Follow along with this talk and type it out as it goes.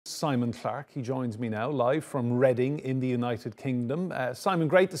Simon Clarke. He joins me now live from Reading in the United Kingdom. Simon,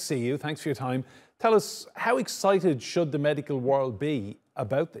 great to see you. Thanks for your time. Tell us, how excited should the medical world be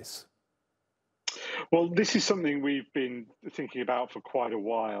about this? Well, this is something we've been thinking about for quite a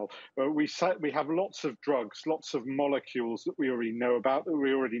while. We have lots of drugs, lots of molecules that we already know about, that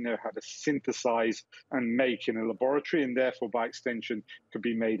we already know how to synthesize and make in a laboratory, and therefore, by extension, could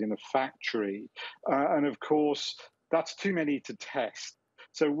be made in a factory. And of course, that's too many to test.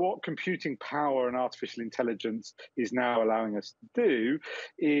 So what computing power and artificial intelligence is now allowing us to do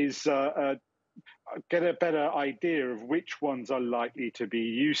is get a better idea of which ones are likely to be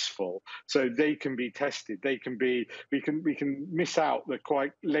useful, so they can be tested. We can miss out the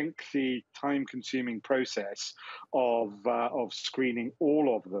quite lengthy, time-consuming process of screening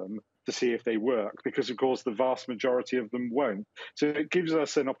all of them to see if they work, because of course the vast majority of them won't. So it gives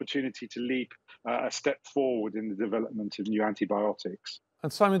us an opportunity to leap a step forward in the development of new antibiotics.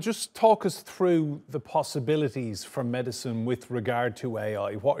 And Simon, just talk us through the possibilities for medicine with regard to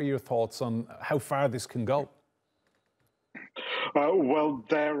AI. What are your thoughts on how far this can go? Well,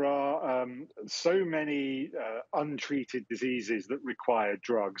 there are so many untreated diseases that require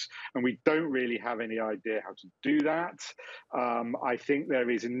drugs, and we don't really have any idea how to do that. I think there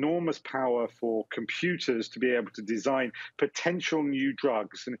is enormous power for computers to be able to design potential new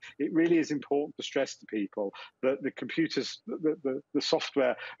drugs. And it really is important to stress to people that the computers, the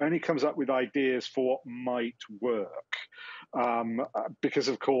software only comes up with ideas for what might work. Because,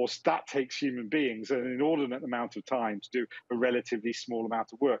 of course, that takes human beings an inordinate amount of time to do a relatively small amount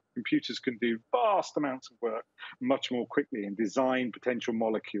of work. Computers can do vast amounts of work much more quickly and design potential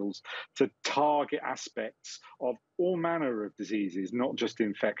molecules to target aspects of all manner of diseases, not just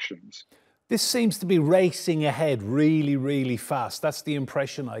infections. This seems to be racing ahead really, really fast. That's the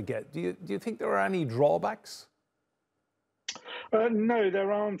impression I get. Do you think there are any drawbacks? No,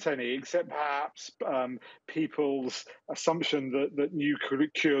 there aren't any, except perhaps people's assumption that new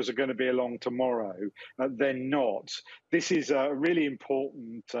cures are going to be along tomorrow. They're not. This is a really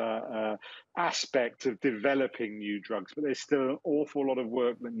important aspect of developing new drugs, but there's still an awful lot of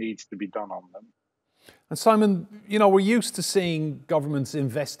work that needs to be done on them. And Simon, you know, we're used to seeing governments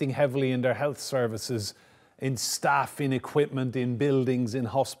investing heavily in their health services, in staff, in equipment, in buildings, in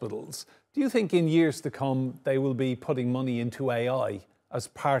hospitals. Do you think in years to come they will be putting money into AI as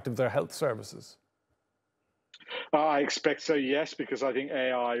part of their health services? I expect so, yes, because I think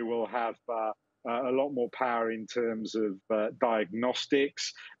AI will have a lot more power in terms of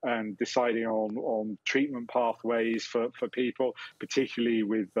diagnostics and deciding on treatment pathways for people, particularly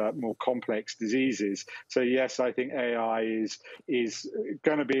with more complex diseases. So yes, I think AI is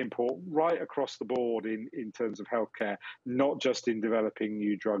going to be important right across the board in terms of healthcare, not just in developing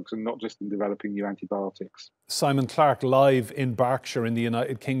new drugs and not just in developing new antibiotics. Simon Clarke, live in Berkshire in the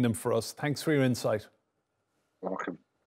United Kingdom for us. Thanks for your insight. Welcome.